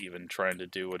was even trying to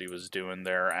do what he was doing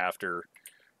there after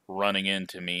running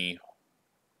into me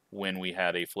when we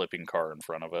had a flipping car in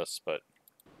front of us, but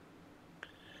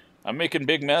I'm making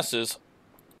big messes.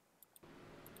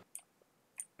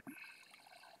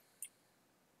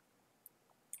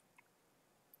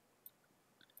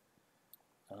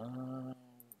 No,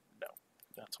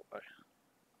 that's why.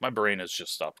 My brain has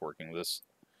just stopped working.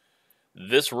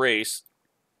 This race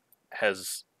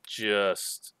has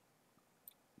just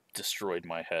destroyed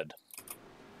my head.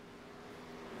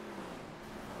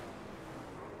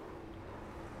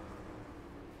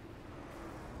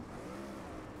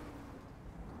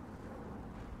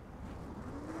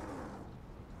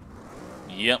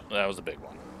 Yep, that was a big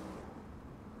one.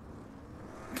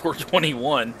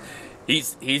 421.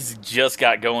 He's just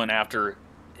got going after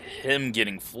him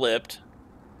getting flipped.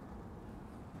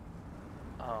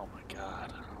 Oh my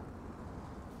god.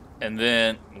 And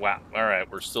then, wow, alright,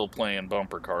 we're still playing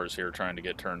bumper cars here, trying to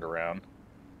get turned around.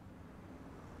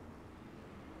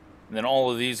 And then all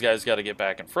of these guys got to get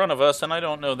back in front of us, and I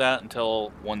don't know that until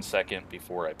 1 second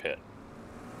before I pit.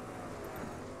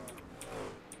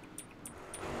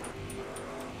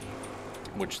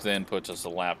 Which then puts us a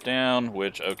lap down,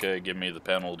 which, okay, give me the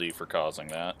penalty for causing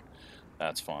that.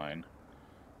 That's fine.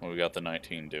 What we got the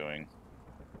 19 doing?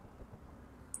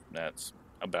 That's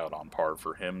about on par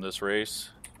for him this race.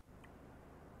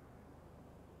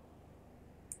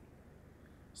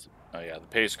 Oh yeah, the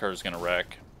pace car is going to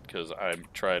wreck because I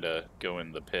try to go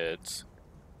in the pits.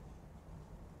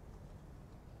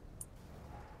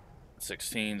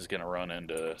 16 is going to run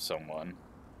into someone.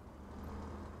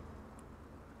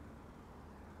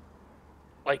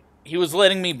 Like, he was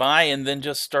letting me by and then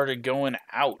just started going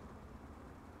out.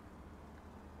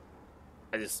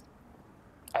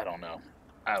 I don't know.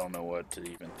 I don't know what to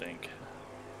even think.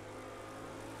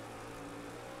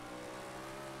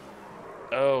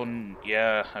 Oh,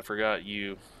 yeah, I forgot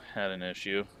you had an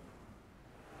issue.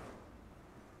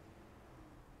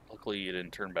 Luckily, you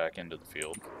didn't turn back into the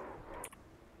field.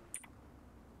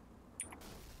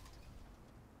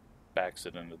 Backs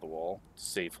it into the wall,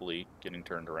 safely getting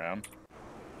turned around.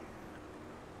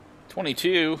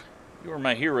 22, you were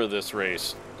my hero this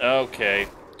race. Okay,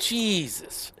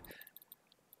 Jesus.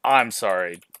 I'm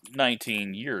sorry,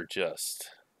 19, you're just...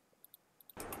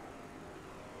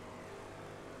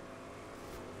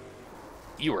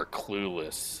 You are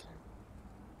clueless.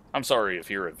 I'm sorry if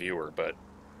you're a viewer, but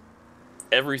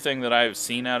everything that I've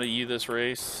seen out of you this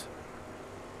race...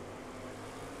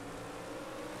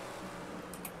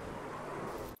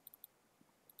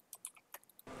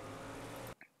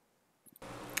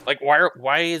 Like,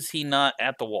 why is he not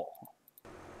at the wall?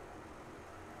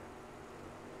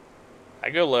 I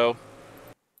go low,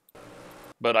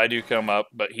 but I do come up,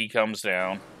 but he comes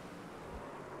down.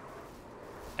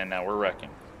 And now we're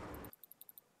wrecking.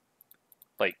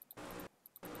 Like,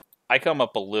 I come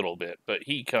up a little bit, but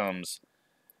he comes...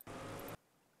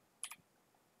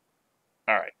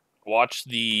 Alright, watch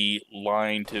the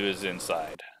line to his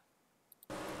inside.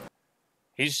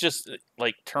 He's just,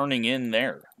 like, turning in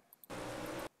there.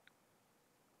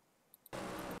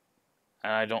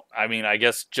 I mean, I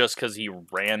guess just because he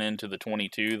ran into the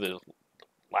 22 the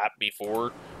lap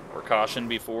before, or caution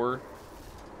before,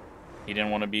 he didn't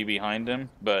want to be behind him,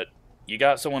 but you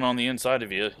got someone on the inside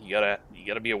of you, you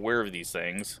gotta be aware of these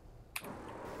things.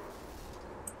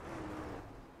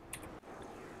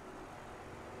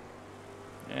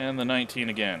 And the 19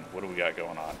 again. What do we got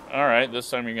going on? Alright, this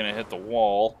time you're gonna hit the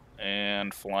wall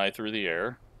and fly through the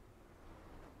air.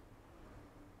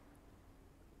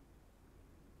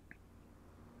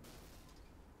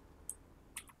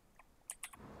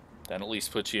 That at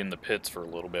least puts you in the pits for a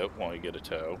little bit while you get a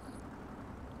tow.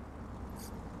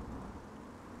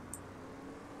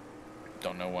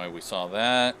 Don't know why we saw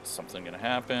that. Something gonna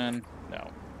happen? No.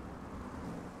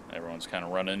 Everyone's kind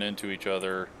of running into each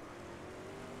other.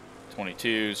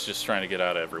 22's just trying to get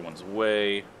out of everyone's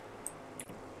way.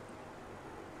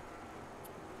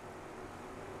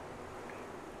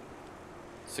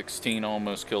 16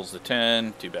 almost kills the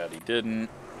 10. Too bad he didn't.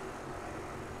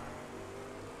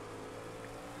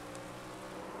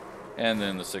 And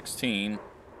then the 16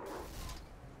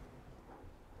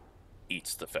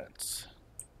 eats the fence.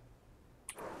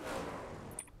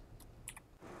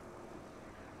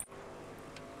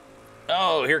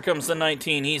 Oh, here comes the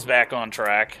 19. He's back on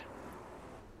track.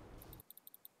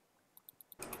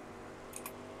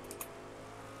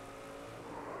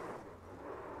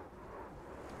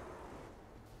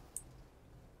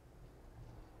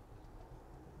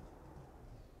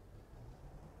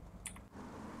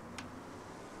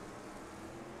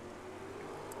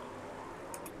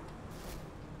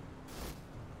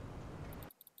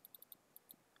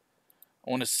 I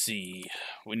want to see.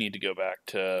 We need to go back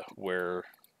to where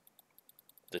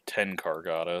the 10 car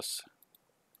got us.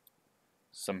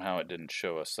 Somehow it didn't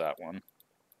show us that one.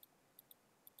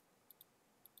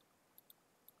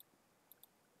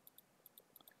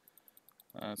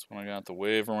 That's when I got the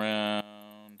wave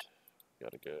around.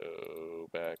 Gotta go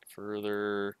back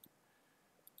further.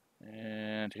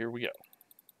 And here we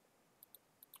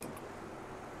go.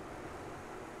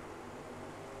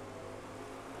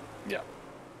 Yeah.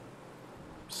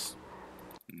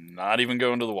 Not even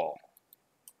going to the wall.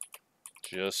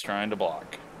 Just trying to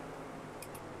block.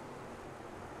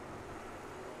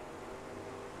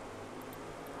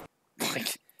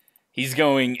 Like, he's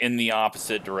going in the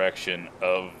opposite direction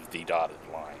of the dotted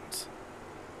lines.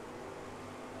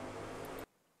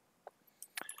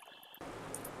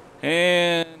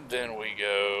 And then we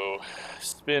go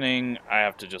spinning. I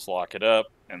have to just lock it up.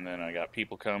 And then I got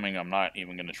people coming. I'm not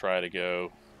even going to try to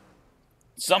go.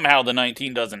 Somehow the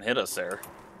 19 doesn't hit us there.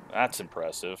 That's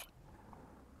impressive.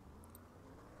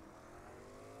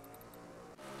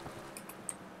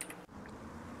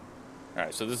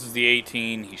 Alright, so this is the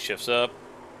 18. He shifts up.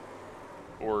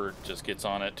 Or just gets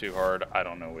on it too hard. I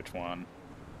don't know which one.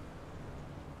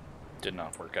 Did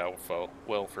not work out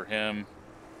well for him.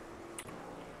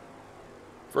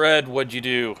 Fred, what'd you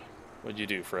do? What'd you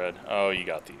do, Fred? Oh, you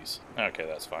got these. Okay,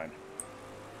 that's fine.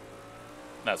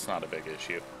 That's not a big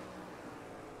issue.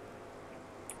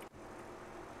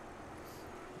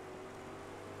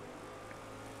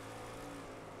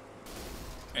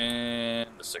 And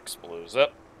the 6 blows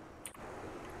up.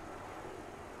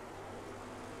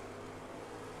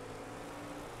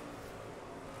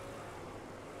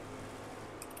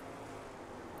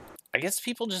 I guess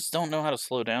people just don't know how to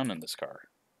slow down in this car.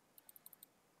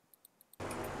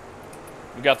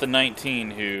 We got the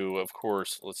 19 who, of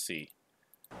course, let's see.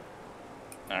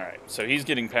 Alright, so he's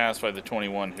getting passed by the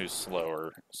 21 who's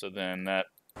slower. So then that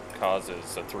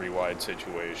causes a 3-wide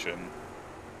situation.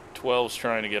 12's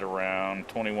trying to get around.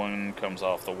 21 comes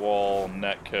off the wall,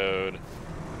 net code.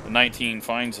 The 19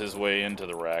 finds his way into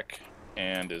the wreck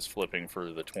and is flipping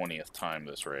for the 20th time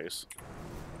this race.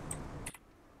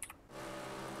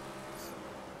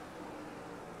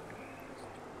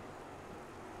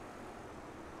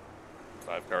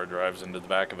 Five car drives into the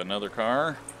back of another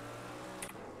car.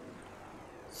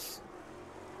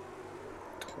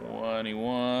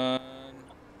 21.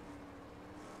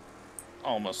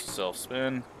 Almost a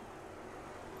self-spin.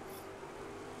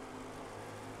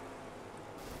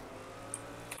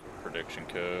 Prediction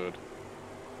code.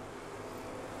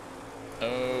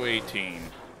 Oh, 18.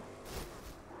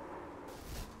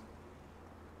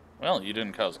 Well, you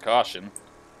didn't cause a caution.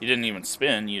 You didn't even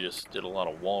spin, you just did a lot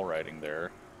of wall riding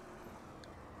there.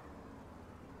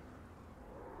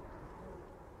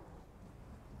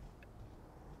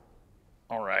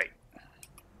 Alright.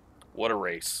 What a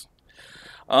race.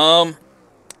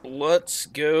 Let's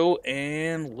go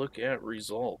and look at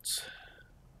results.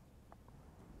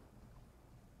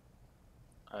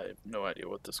 I have no idea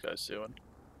what this guy's doing.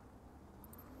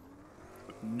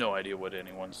 No idea what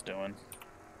anyone's doing.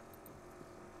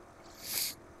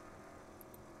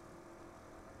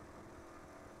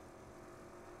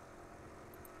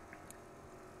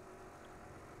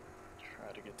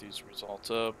 Try to get these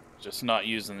results up. Just not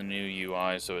using the new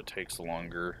UI, so it takes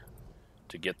longer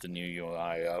to get the new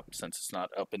UI up since it's not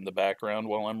up in the background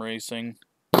while I'm racing.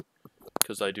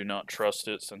 Because I do not trust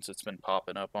it since it's been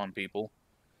popping up on people.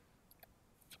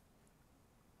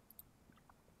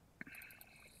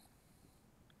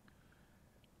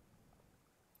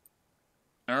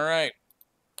 Alright.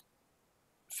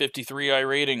 53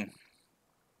 iRating.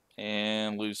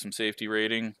 And lose some safety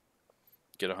rating.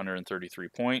 Get 133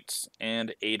 points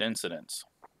and 8 incidents.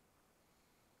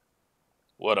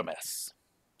 What a mess.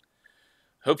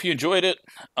 Hope you enjoyed it.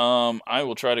 I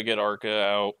will try to get ARCA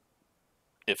out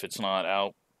if it's not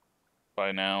out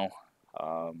by now.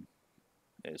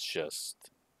 It's just,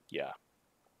 yeah.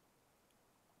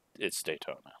 It's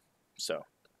Daytona. So,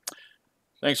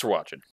 Thanks for watching.